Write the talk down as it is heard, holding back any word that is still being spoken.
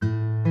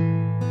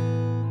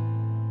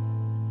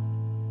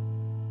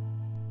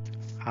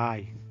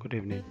Hi, good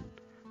evening.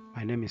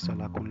 My name is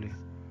Olakunle.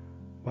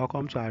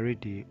 Welcome to I Read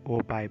the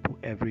Whole Bible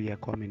Every Year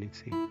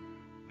community.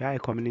 We are a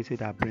community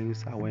that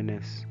brings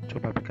awareness to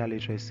biblical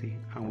literacy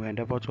and we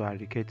endeavor to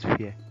eradicate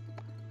fear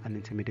and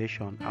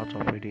intimidation out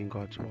of reading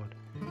God's Word.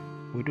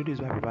 We do this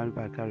by providing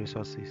biblical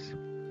resources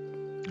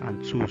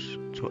and tools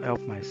to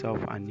help myself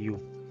and you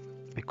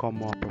become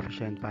more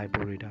proficient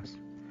Bible readers.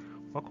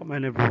 Welcome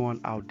everyone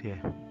out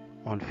there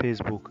on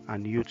Facebook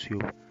and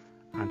YouTube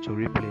and to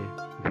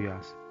replay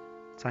viewers.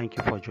 Thank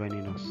you for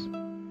joining us.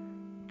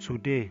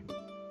 Today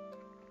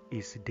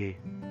is day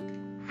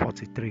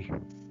 43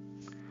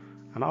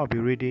 and I'll be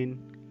reading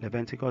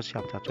Leviticus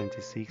chapter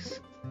 26,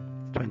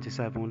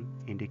 27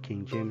 in the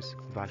King James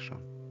Version.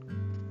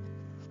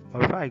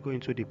 But before I go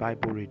into the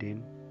Bible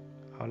reading,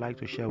 I would like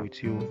to share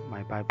with you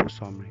my Bible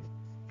summary.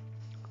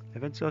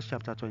 Leviticus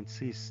chapter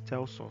 26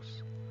 tells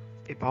us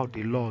about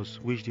the laws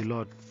which the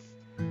Lord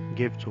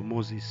gave to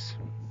Moses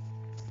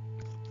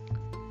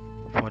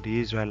for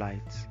the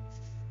Israelites.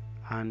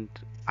 And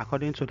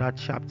according to that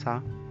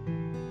chapter,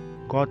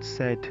 God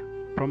said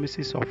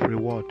promises of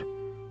reward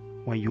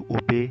when you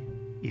obey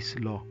His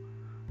law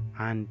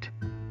and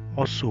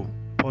also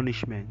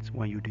punishment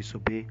when you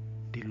disobey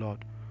the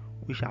Lord,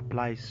 which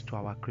applies to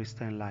our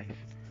Christian life.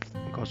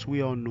 Because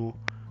we all know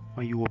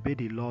when you obey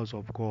the laws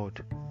of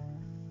God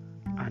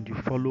and you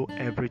follow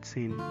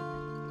everything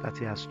that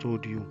He has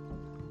told you,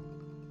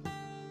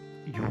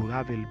 you will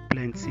have a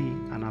plenty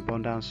and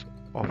abundance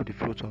of the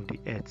fruit of the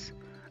earth.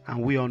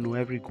 And we all know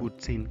every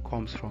good thing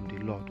comes from the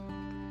Lord.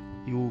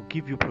 He will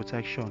give you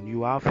protection.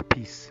 You have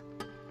peace.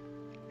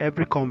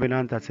 Every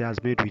covenant that He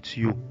has made with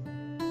you,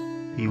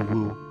 He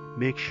will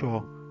make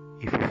sure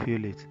He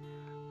fulfill it.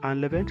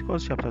 And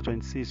Leviticus chapter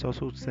 26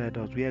 also said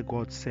us where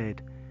God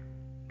said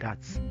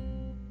that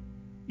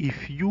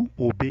if you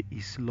obey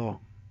His law,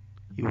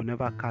 He will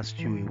never cast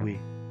you away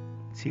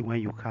till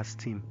when you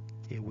cast Him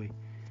away.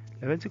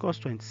 Leviticus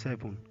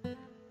 27,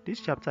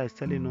 this chapter is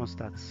telling us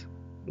that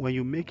when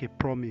you make a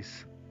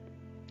promise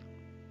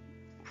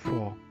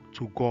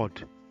to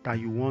God that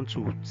you want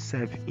to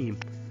serve Him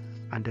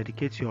and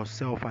dedicate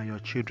yourself and your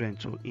children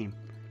to Him,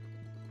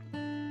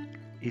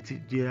 it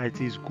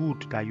is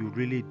good that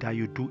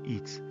you do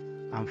it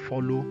and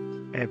follow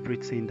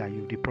everything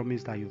the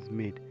promise that you've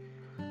made.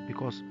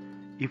 Because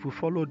if we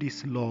follow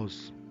these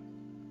laws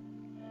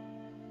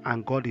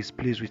and God is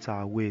pleased with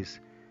our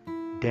ways,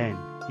 then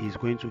He is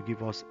going to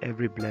give us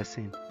every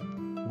blessing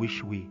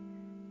which we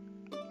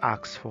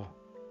ask for.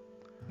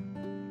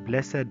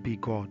 Blessed be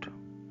God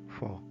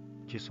for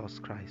Jesus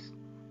Christ.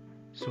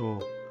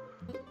 So,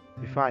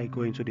 before I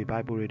go into the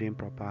Bible reading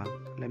proper,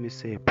 let me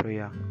say a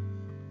prayer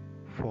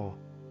for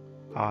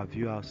our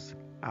viewers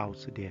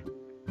out there.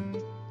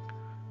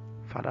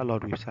 Father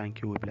Lord, we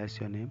thank you, we bless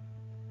your name.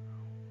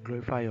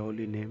 Glorify your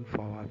holy name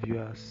for our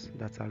viewers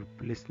that are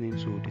listening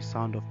to the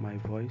sound of my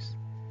voice.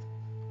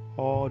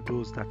 All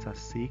those that are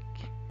sick,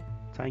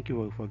 thank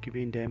you for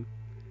giving them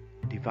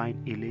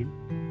divine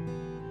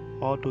healing.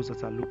 All those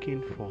that are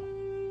looking for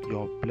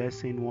your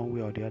blessing one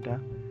way or the other,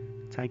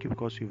 thank you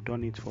because you've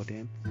done it for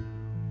them.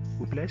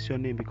 We bless your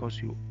name because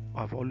you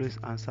have always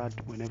answered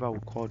whenever we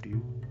called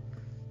you.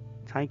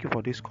 Thank you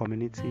for this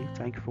community.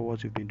 Thank you for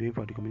what you've been doing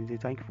for the community.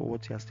 Thank you for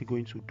what you are still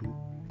going to do.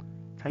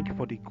 Thank you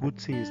for the good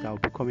things that will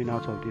be coming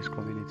out of this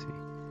community.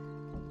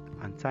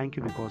 And thank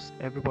you because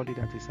everybody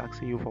that is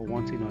asking you for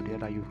one thing or the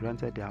other, you've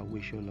granted their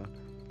wish, O Lord.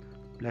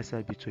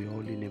 Blessed be to your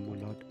holy name,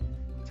 O Lord.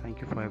 Thank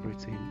you for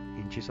everything.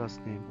 In Jesus'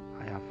 name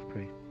I have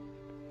prayed.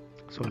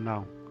 So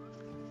now,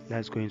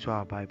 let's go into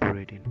our Bible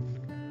reading.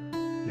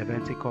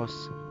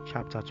 Leviticus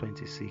chapter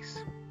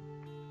 26.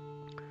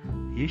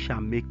 Ye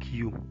shall make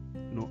you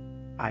no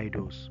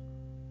idols,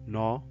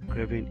 nor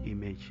graven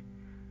image,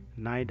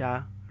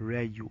 neither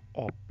rear you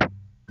up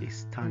a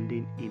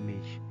standing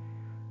image,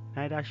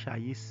 neither shall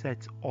ye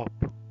set up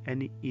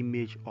any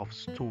image of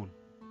stone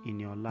in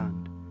your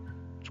land,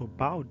 to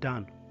bow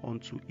down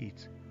unto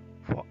it,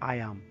 for I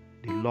am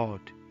the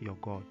Lord your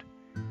God.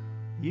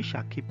 Ye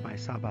shall keep my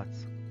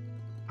Sabbaths,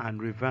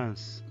 and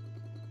reverence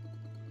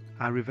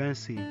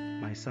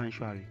my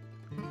sanctuary.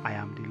 I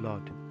am the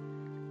Lord.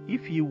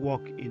 If ye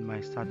walk in my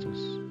statutes,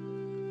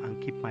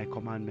 and keep my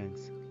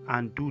commandments,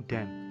 and do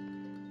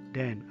them,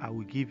 then I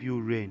will give you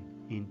rain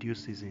in due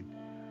season,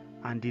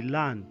 and the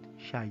land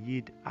shall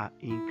yield her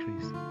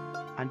increase,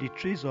 and the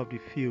trees of the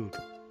field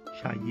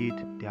shall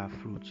yield their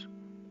fruit.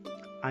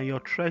 And your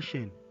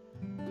threshing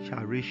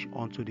shall reach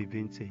unto the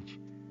vintage,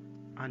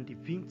 and the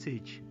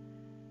vintage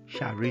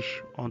shall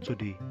reach unto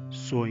the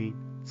sowing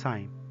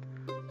time.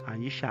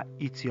 And ye shall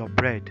eat your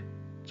bread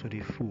to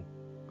the full,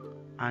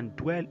 and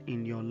dwell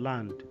in your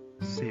land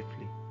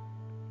safely.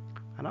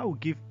 And I will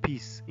give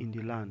peace in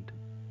the land,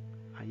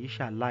 and ye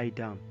shall lie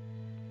down,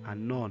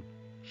 and none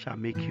shall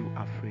make you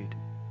afraid.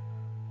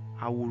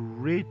 I will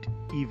raid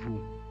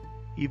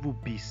evil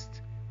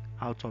beasts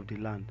out of the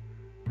land,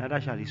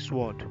 neither shall the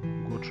sword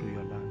go through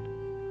your land.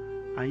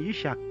 And ye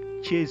shall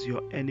chase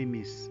your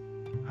enemies,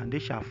 and they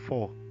shall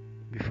fall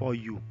before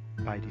you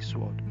by the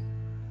sword.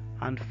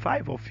 And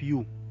 5 of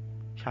you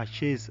shall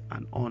chase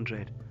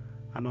 100,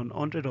 and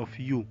 100 of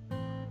you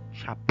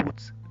shall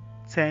put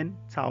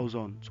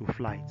 10,000 to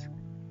flight,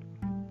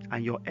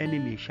 and your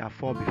enemy shall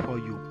fall before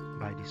you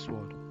by the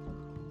sword.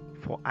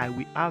 For I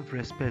will have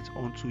respect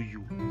unto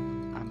you,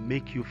 and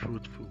make you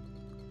fruitful,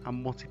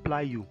 and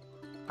multiply you,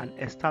 and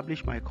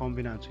establish my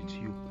covenant with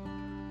you.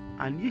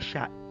 And ye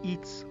shall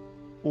eat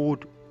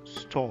old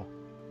store,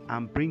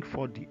 and bring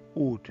forth the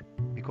old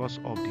because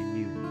of the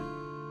new.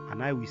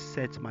 And I will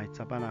set my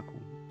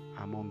tabernacle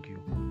among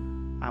you,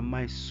 and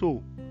my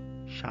soul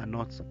shall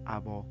not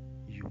abhor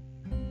you.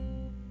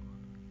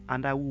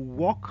 And I will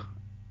walk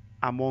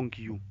among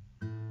you,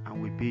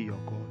 and will be your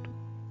God,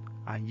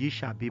 and ye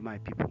shall be my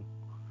people.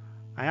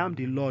 I am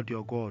the Lord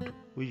your God,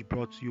 which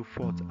brought you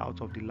forth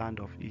out of the land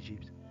of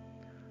Egypt,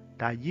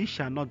 that ye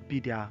shall not be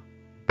their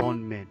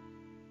bondmen.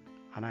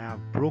 And I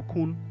have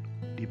broken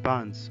the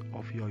bands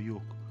of your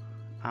yoke,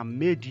 and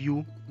made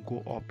you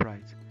go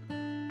upright.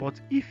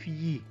 But if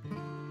ye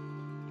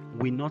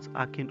will not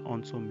hearken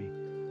unto me,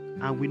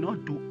 and will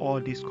not do all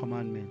these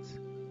commandments,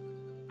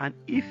 and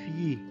if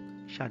ye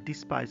shall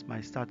despise my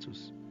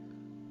statutes,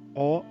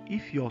 or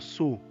if your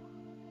soul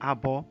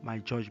abhor my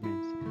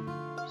judgments,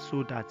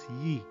 so that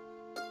ye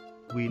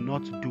will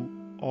not do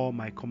all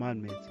my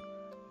commandments,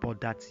 but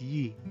that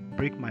ye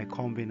break my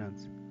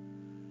covenant,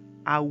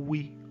 I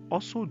will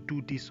also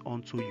do this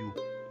unto you.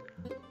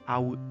 I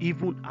will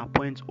even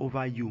appoint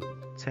over you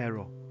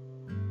terror,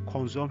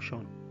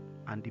 consumption,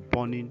 and the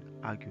burning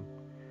ague,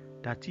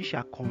 that ye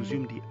shall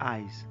consume the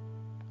eyes,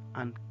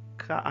 and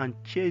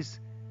chase.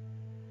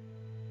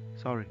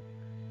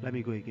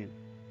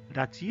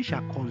 That ye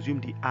shall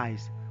consume the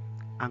eyes,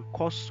 and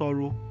cause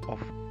sorrow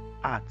of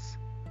hearts,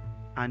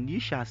 and ye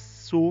shall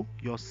sow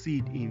your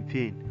seed in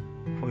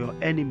vain, for your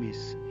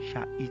enemies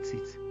shall eat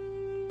it.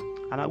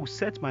 And I will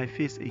set my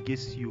face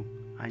against you,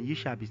 and ye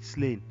shall be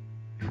slain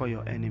before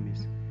your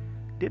enemies.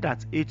 They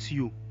that hate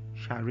you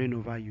shall reign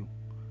over you,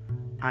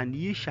 and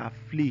ye shall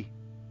flee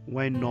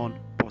when none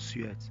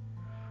pursueth.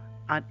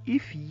 And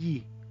if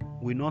ye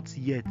will not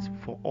yet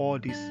for all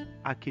this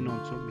hearken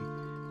unto me,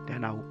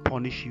 then I will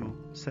punish you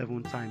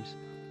 7 times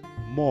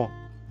more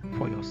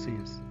for your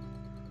sins.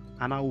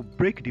 And I will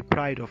break the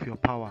pride of your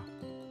power,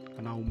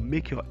 and I will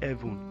make your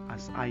heaven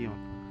as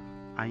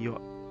iron, and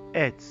your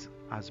earth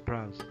as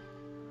brass.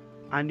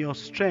 And your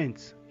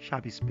strength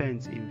shall be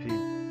spent in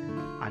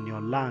vain, and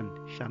your land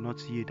shall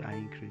not yield an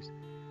increase,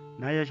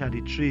 neither shall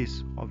the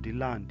trees of the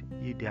land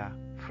yield their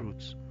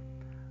fruits.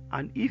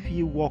 And if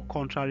ye walk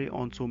contrary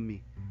unto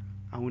me,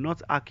 and will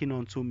not hearken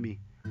unto me,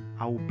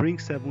 I will bring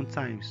 7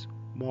 times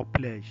more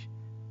plague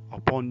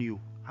upon you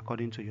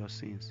according to your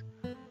sins.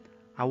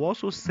 I will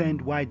also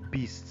send wild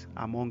beasts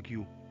among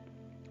you,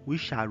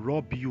 which shall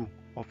rob you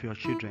of your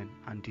children,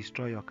 and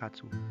destroy your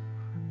cattle,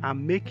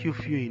 and make you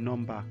few in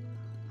number,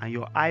 and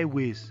your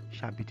highways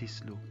shall be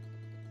desolate.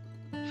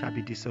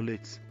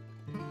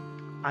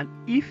 And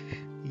if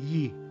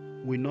ye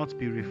will not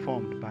be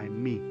reformed by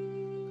me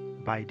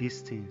by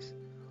these things,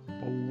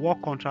 but will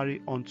walk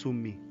contrary unto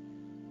me,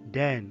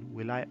 then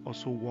will I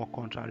also walk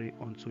contrary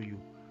unto you,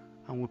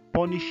 and will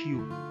punish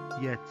you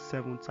yet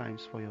 7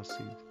 times for your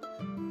sins.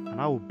 And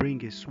I will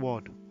bring a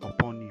sword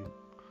upon you,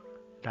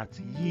 that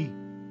ye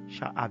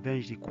shall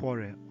avenge the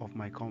quarrel of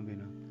my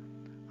covenant.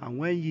 And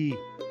when ye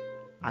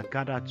are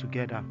gathered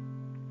together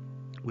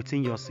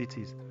within your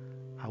cities,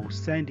 I will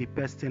send a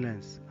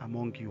pestilence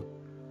among you,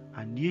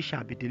 and ye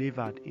shall be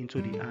delivered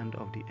into the hand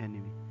of the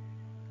enemy.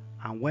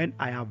 And when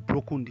I have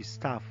broken the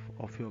staff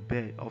of your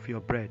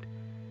bread,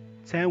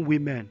 10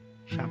 women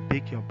shall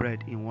bake your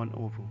bread in one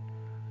oven,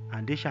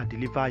 and they shall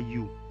deliver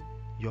you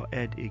your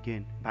head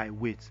again by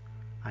weight,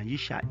 and ye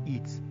shall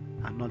eat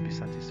and not be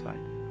satisfied.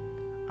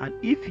 And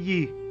if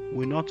ye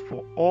will not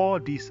for all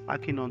this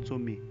hearken unto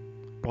me,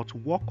 but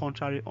walk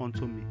contrary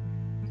unto me,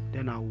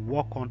 then I will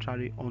walk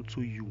contrary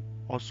unto you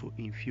also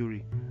in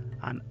fury,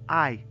 and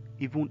I,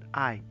 even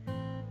I,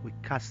 will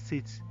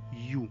castigate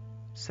you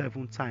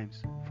 7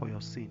 times for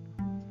your sin.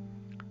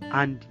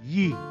 And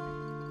ye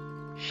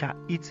shall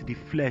eat the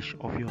flesh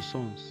of your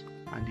sons,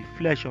 and the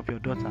flesh of your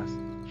daughters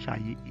shall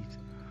ye eat.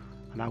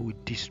 And I will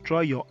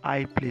destroy your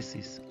high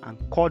places, and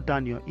cut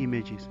down your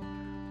images,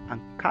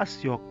 and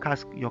cast your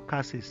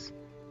curses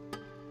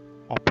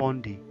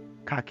upon the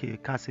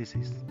carcasses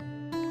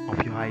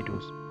of your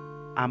idols,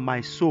 and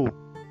my soul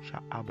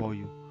shall abhor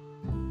you.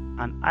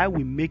 And I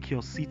will make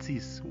your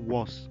cities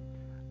worse,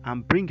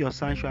 and bring your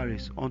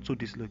sanctuaries unto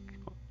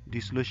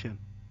dissolution.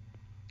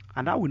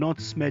 And I will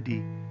not smear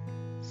the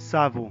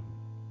savour.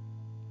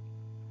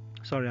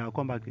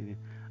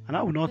 And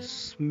I will not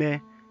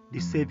smear the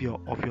savour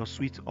of your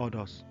sweet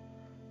odors,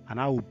 and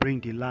I will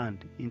bring the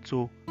land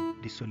into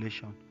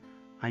desolation,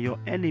 and your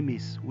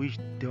enemies which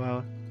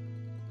dwell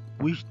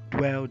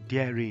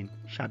therein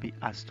shall be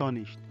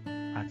astonished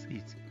at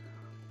it.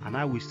 And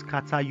I will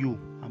scatter you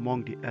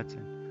among the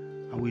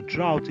earthen, and will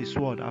draw out a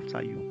sword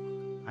after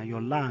you, and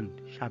your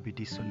land shall be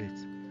desolate,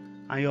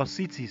 and your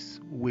cities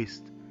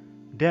waste.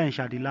 Then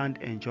shall the land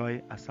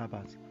enjoy a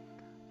Sabbath,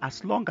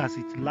 as long as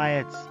it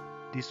lieth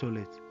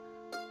desolate,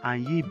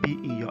 and ye be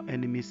in your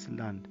enemy's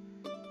land.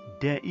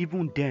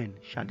 even then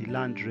shall the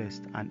land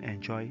rest and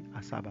enjoy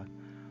a Sabbath.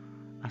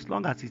 As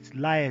long as it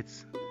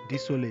lieth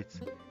desolate,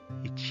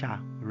 it shall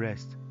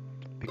rest,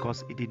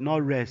 because it did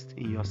not rest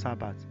in your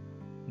Sabbath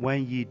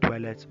when ye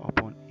dwelleth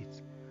upon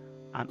it.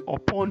 And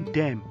upon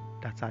them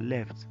that are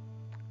left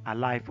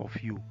alive of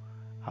you,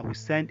 I will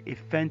send a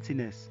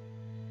faintness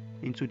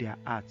into their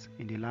hearts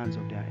in the lands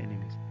of their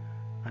enemies,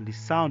 and the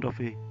sound of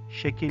a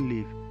shaking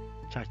leaf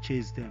shall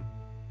chase them,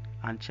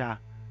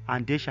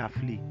 and they shall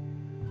flee,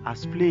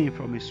 as fleeing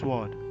from a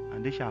sword,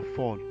 and they shall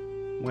fall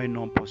when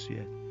none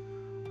pursueth,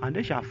 and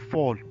they shall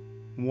fall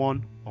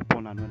one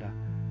upon another,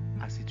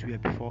 as it were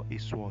before a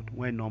sword,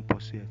 when none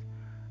pursueth.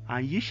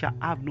 And ye shall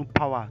have no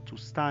power to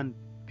stand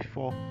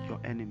before your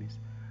enemies,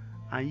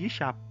 and ye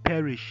shall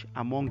perish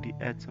among the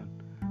heathen,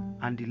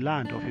 and the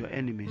land of your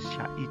enemies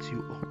shall eat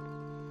you up.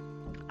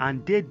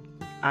 And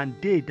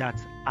they that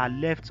are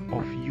left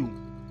of you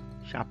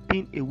shall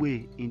pine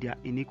away in their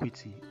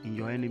iniquity in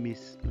your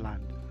enemies'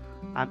 land,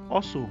 and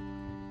also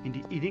in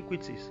the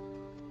iniquities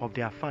of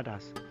their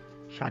fathers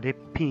shall they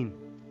pine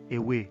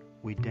away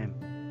with them.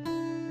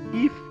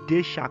 If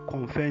they shall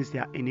confess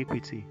their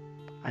iniquity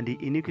and the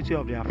iniquity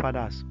of their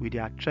fathers with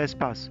their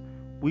trespass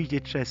which they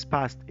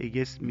trespassed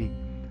against me,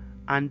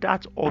 and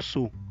that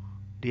also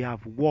they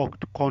have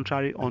walked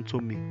contrary unto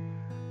me,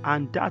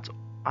 and that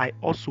I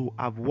also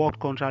have walked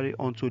contrary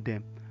unto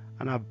them,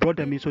 and have brought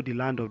them into the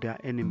land of their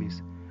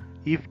enemies,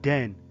 if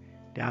then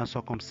their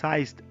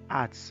uncircumcised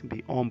hearts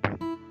be humble,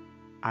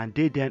 and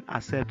they then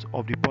accept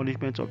of the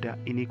punishment of their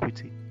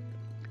iniquity,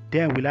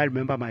 then will I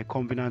remember my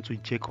covenant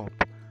with Jacob,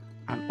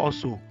 and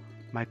also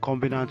my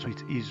covenant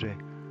with Israel,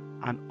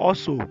 and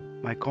also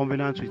my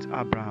covenant with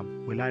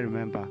Abraham will I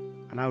remember,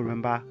 and I will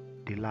remember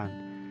the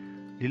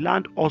land. The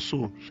land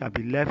also shall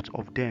be left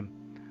of them,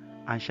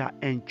 and shall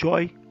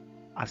enjoy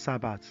a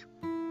Sabbath,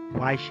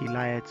 while she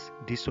lieth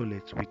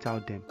desolate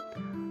without them.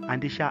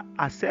 And they shall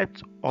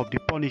accept of the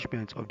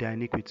punishment of their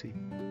iniquity,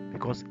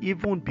 because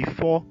even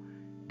before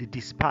they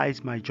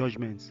despise my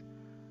judgments,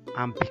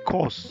 and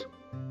because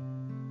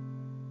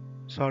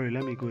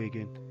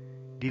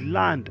the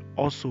land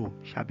also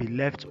shall be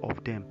left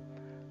of them,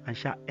 and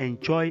shall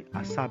enjoy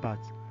a Sabbath,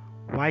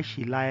 while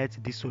she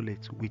lieth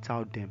desolate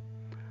without them.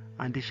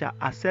 And they shall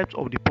accept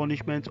of the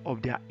punishment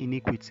of their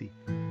iniquity,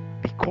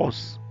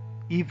 because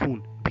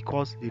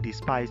they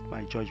despised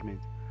my judgment,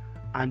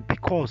 and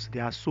because they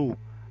are so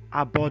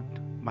abhorred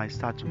my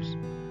statutes.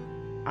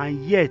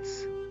 And yet,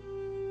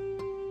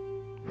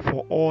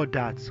 for all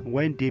that,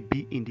 when they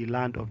be in the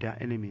land of their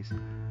enemies,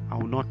 I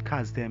will not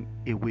cast them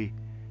away,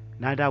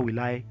 neither will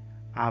I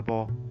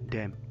abhor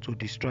them, to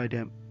destroy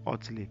them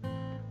utterly,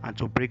 and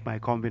to break my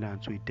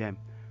covenant with them.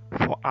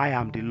 For I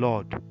am the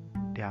Lord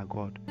their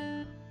God.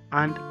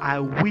 And I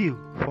will,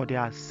 for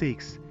their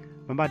sakes,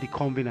 remember the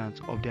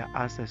covenant of their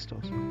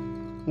ancestors,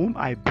 whom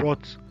I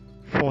brought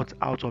forth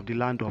out of the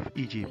land of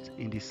Egypt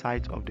in the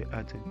sight of the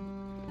earth,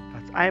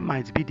 that I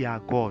might be their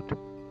God.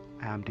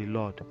 I am the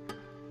Lord.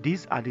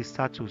 These are the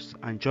statutes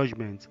and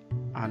judgments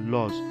and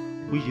laws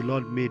which the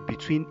Lord made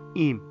between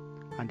him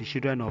and the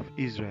children of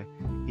Israel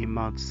in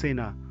Mount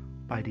Sinai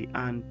by the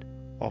hand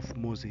of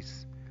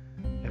Moses.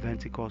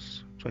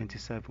 Leviticus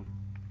 27.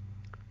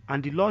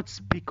 And the Lord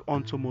spake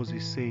unto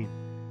Moses, saying,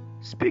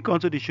 Speak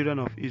unto the children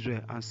of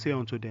Israel, and say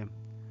unto them,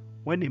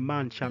 When a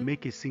man shall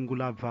make a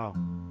singular vow,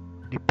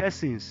 the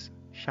persons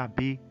shall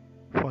be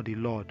for the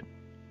Lord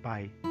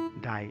by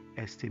thy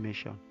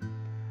estimation.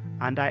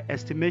 And thy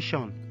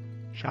estimation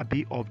shall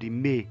be of the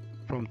male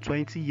from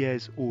 20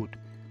 years old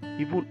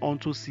even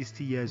unto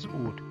 60 years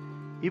old.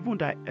 Even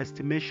thy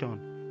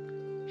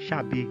estimation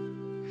shall be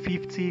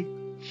 50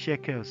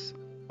 shekels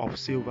of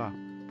silver,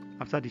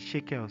 after the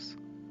shekel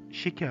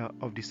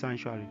of the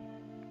sanctuary.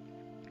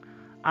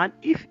 And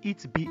if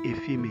it be a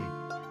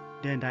female,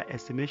 then thy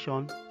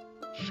estimation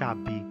shall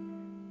be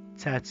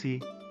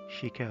 30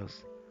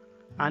 shekels.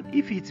 And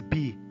if it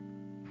be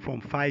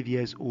from 5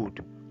 years old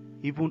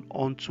even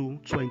unto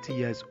 20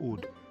 years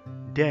old,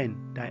 then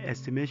thy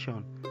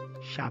estimation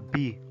shall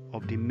be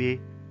of the male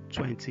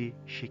 20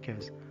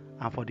 shekels,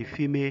 and for the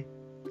female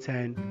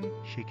 10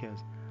 shekels.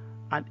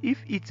 And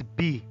if it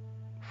be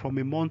from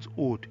a month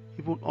old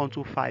even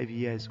unto 5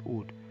 years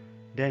old,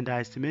 then thy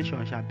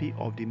estimation shall be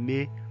of the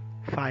male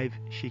 5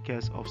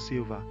 shekels of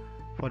silver.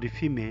 For the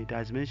female,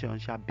 thy estimation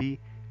shall be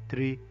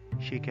 3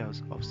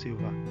 shekels of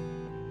silver.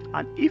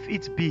 And if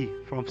it be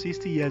from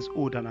 60 years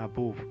old and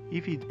above,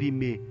 if it be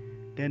male,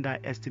 then thy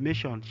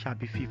estimation shall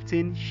be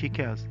 15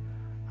 shekels,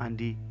 and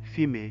the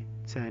female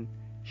 10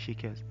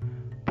 shekels.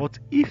 But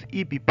if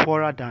he be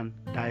poorer than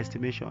thy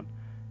estimation,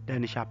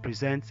 then he shall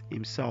present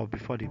himself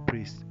before the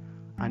priest,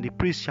 and the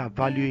priest shall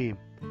value him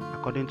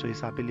according to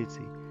his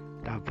ability,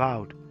 that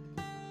vowed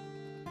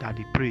that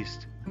the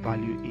priest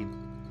value him.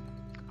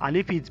 And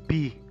if it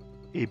be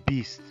a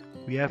beast,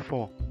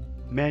 wherefore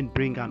men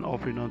bring an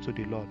offering unto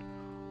the Lord,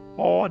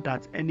 all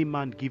that any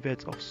man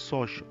giveth of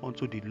such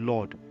unto the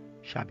Lord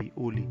shall be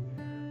holy.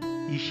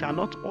 He shall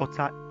not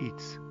alter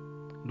it,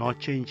 nor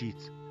change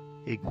it,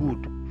 a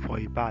good for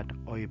a bad,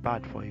 or a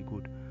bad for a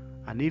good.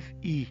 And if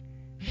he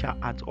shall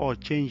at all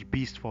change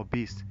beast for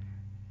beast,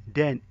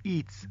 then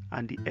it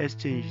and the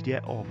exchange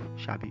thereof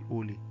shall be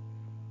holy.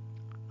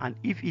 And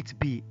if it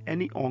be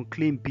any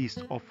unclean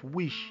beast of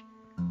which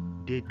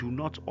they do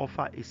not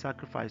offer a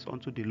sacrifice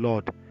unto the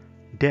Lord,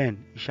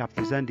 then he shall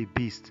present the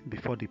beast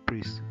before the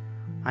priest,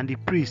 and the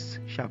priest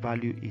shall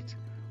value it,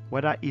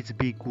 whether it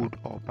be good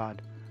or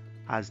bad.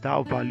 As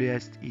thou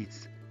valuest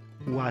it,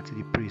 who art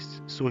the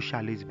priest, so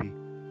shall it be.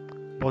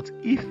 But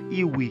if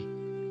he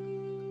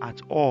will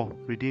at all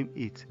redeem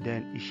it,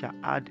 then he shall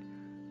add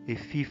a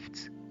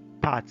fifth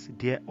part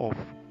thereof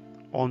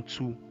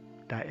unto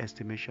thy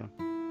estimation.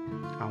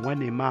 And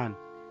when a man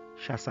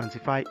shall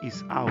sanctify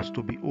his house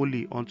to be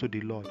holy unto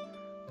the Lord,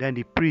 then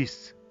the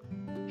priest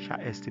shall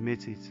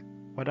estimate it,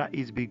 whether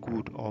it be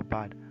good or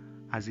bad.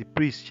 As the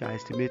priest shall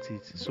estimate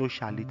it, so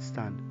shall it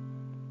stand.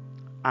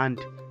 And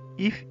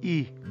if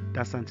he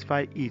that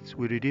sanctify it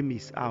will redeem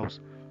his house,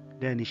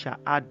 then he shall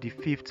add the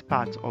fifth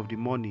part of the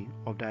money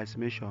of the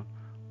estimation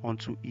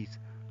unto it,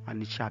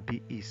 and it shall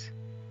be his.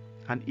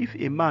 And if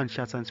a man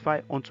shall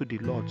sanctify unto the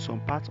Lord some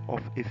part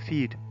of a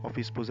field of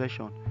his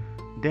possession,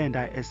 then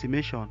thy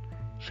estimation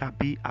shall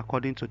be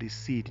according to the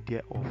seed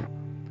thereof.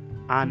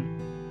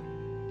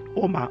 An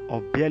omer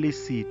of barley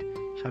seed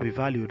shall be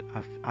valued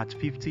at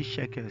 50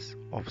 shekels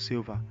of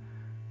silver.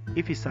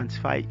 If he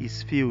sanctify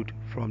his field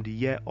from the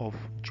year of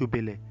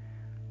Jubilee,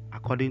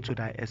 according to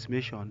thy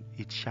estimation,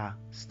 it shall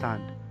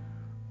stand.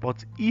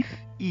 But if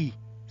he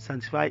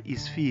sanctify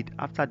his field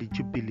after the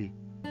Jubilee,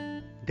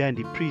 then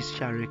the priest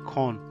shall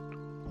reckon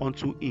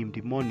unto him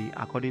the money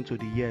according to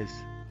the years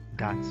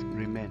that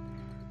remain,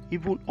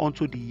 even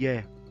unto the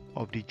year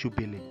of the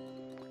Jubilee,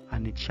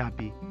 and it shall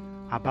be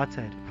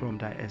abated from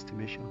thy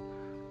estimation.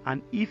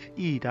 And if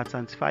he that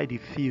sanctify the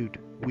field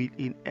will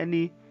in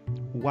any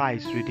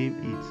wise redeem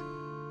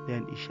it,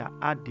 then he shall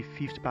add the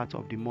fifth part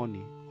of the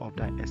money of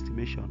thy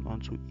estimation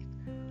unto it,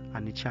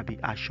 and it shall be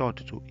assured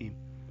to him.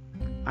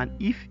 And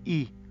if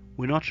he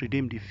will not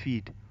redeem the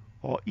field,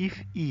 or if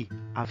he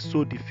have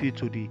sold the field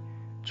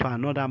to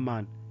another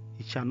man,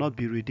 it shall not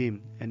be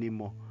redeemed any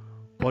more.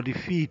 But the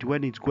field,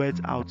 when it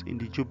goeth out in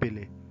the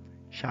Jubilee,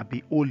 shall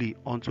be holy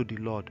unto the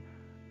Lord,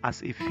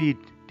 as a field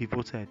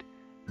devoted.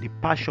 The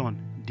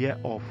passion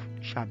thereof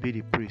shall be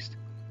the priest.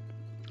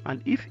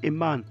 And if a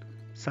man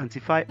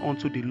sanctify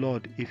unto the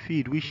Lord a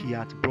field which he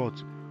hath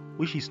brought,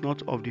 which is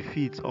not of the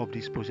fields of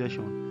his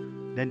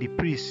possession, then the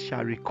priest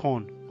shall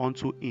reckon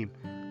unto him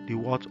the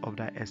worth of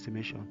thy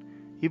estimation,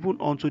 even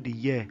unto the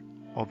year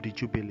of the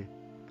Jubilee.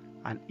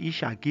 And he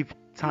shall give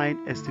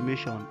thine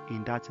estimation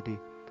in that day,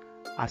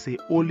 as a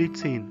holy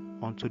thing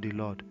unto the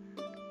Lord.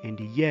 In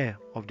the year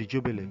of the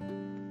Jubilee,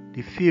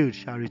 the field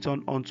shall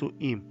return unto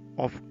him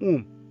of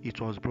whom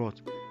it was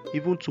brought,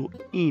 even to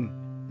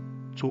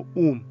him to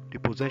whom the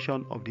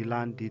possession of the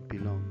land did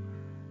belong.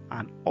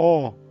 And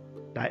all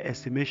thy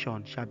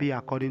estimation shall be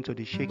according to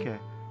the shekel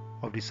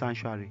of the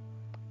sanctuary.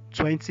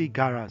 20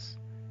 gerahs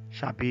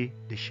shall be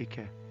the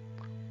shekel.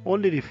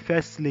 Only the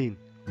firstling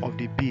of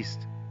the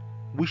beast,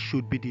 which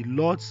should be the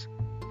Lord's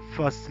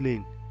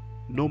firstling,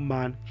 no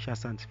man shall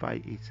sanctify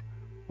it,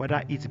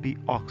 whether it be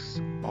ox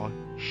or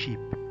sheep,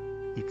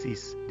 it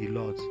is the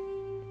Lord's.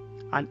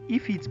 And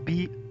if it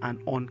be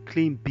an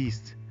unclean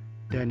beast,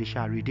 then he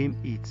shall redeem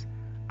it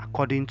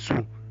according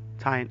to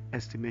thine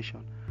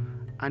estimation,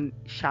 and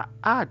shall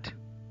add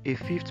a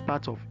fifth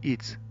part of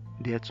it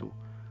thereto.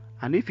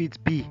 And if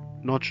it be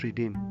not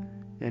redeemed,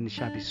 then it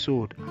shall be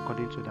sold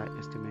according to thy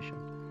estimation.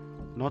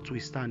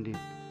 Notwithstanding,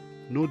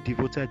 no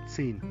devoted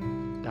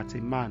thing that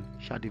a man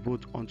shall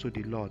devote unto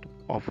the Lord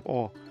of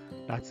all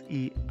that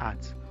he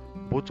hath,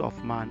 both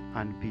of man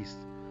and beast,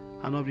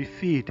 and of the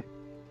field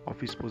of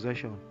his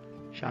possession,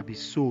 shall be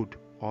sold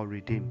or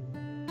redeemed.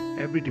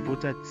 Every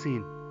devoted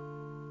thing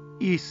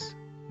is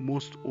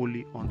most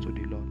holy unto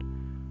the Lord.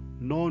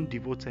 None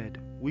devoted,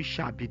 which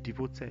shall be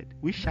devoted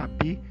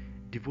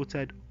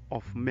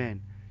of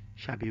men,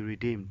 shall be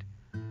redeemed,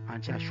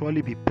 and shall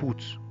surely be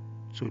put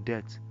to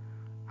death.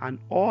 And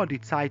all the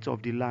tithe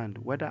of the land,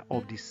 whether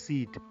of the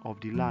seed of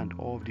the land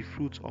or of the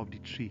fruit of the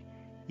tree,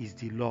 is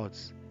the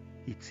Lord's.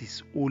 It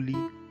is holy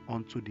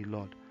unto the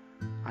Lord.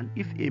 And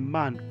if a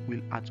man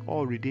will at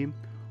all redeem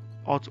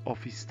out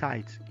of his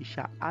tithe, he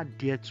shall add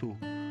thereto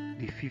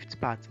the fifth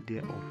part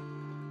thereof.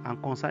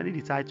 And concerning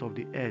the tithe of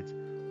the earth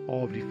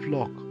or of the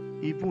flock,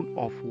 even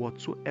of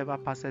whatsoever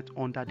passeth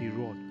under the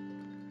rod,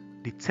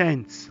 the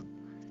tenth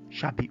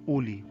shall be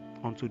holy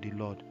unto the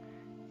Lord.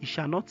 He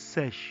shall not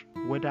search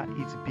whether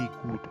it be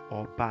good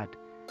or bad,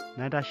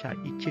 neither shall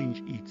he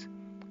change it.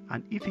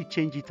 And if he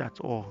change it at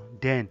all,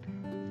 then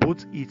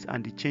both it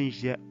and the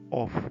change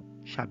thereof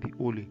shall be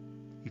holy.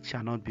 It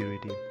shall not be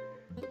redeemed.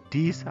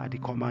 These are the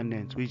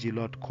commandments which the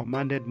Lord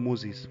commanded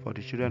Moses for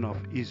the children of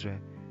Israel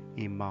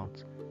in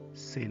Mount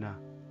Sinai.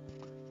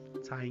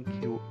 Thank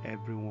you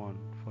everyone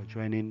for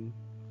joining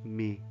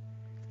me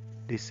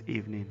this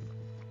evening.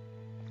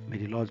 May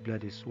the Lord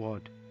bless His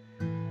word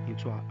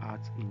into our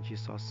hearts in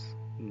Jesus'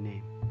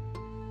 name.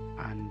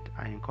 And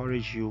I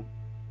encourage you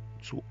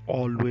to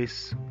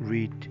always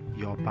read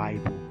your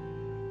Bible.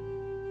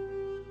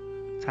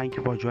 Thank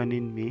you for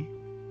joining me.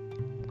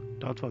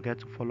 Don't forget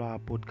to follow our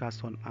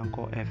podcast on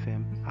Anchor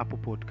FM, Apple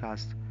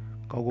Podcast,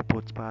 Google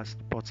Podcast,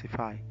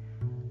 Spotify,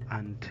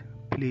 and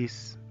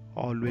please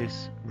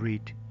always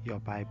read your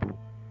Bible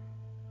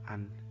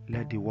and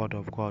let the Word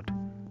of God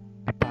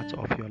be part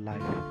of your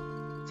life.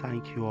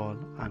 Thank you all,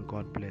 and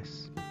God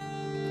bless.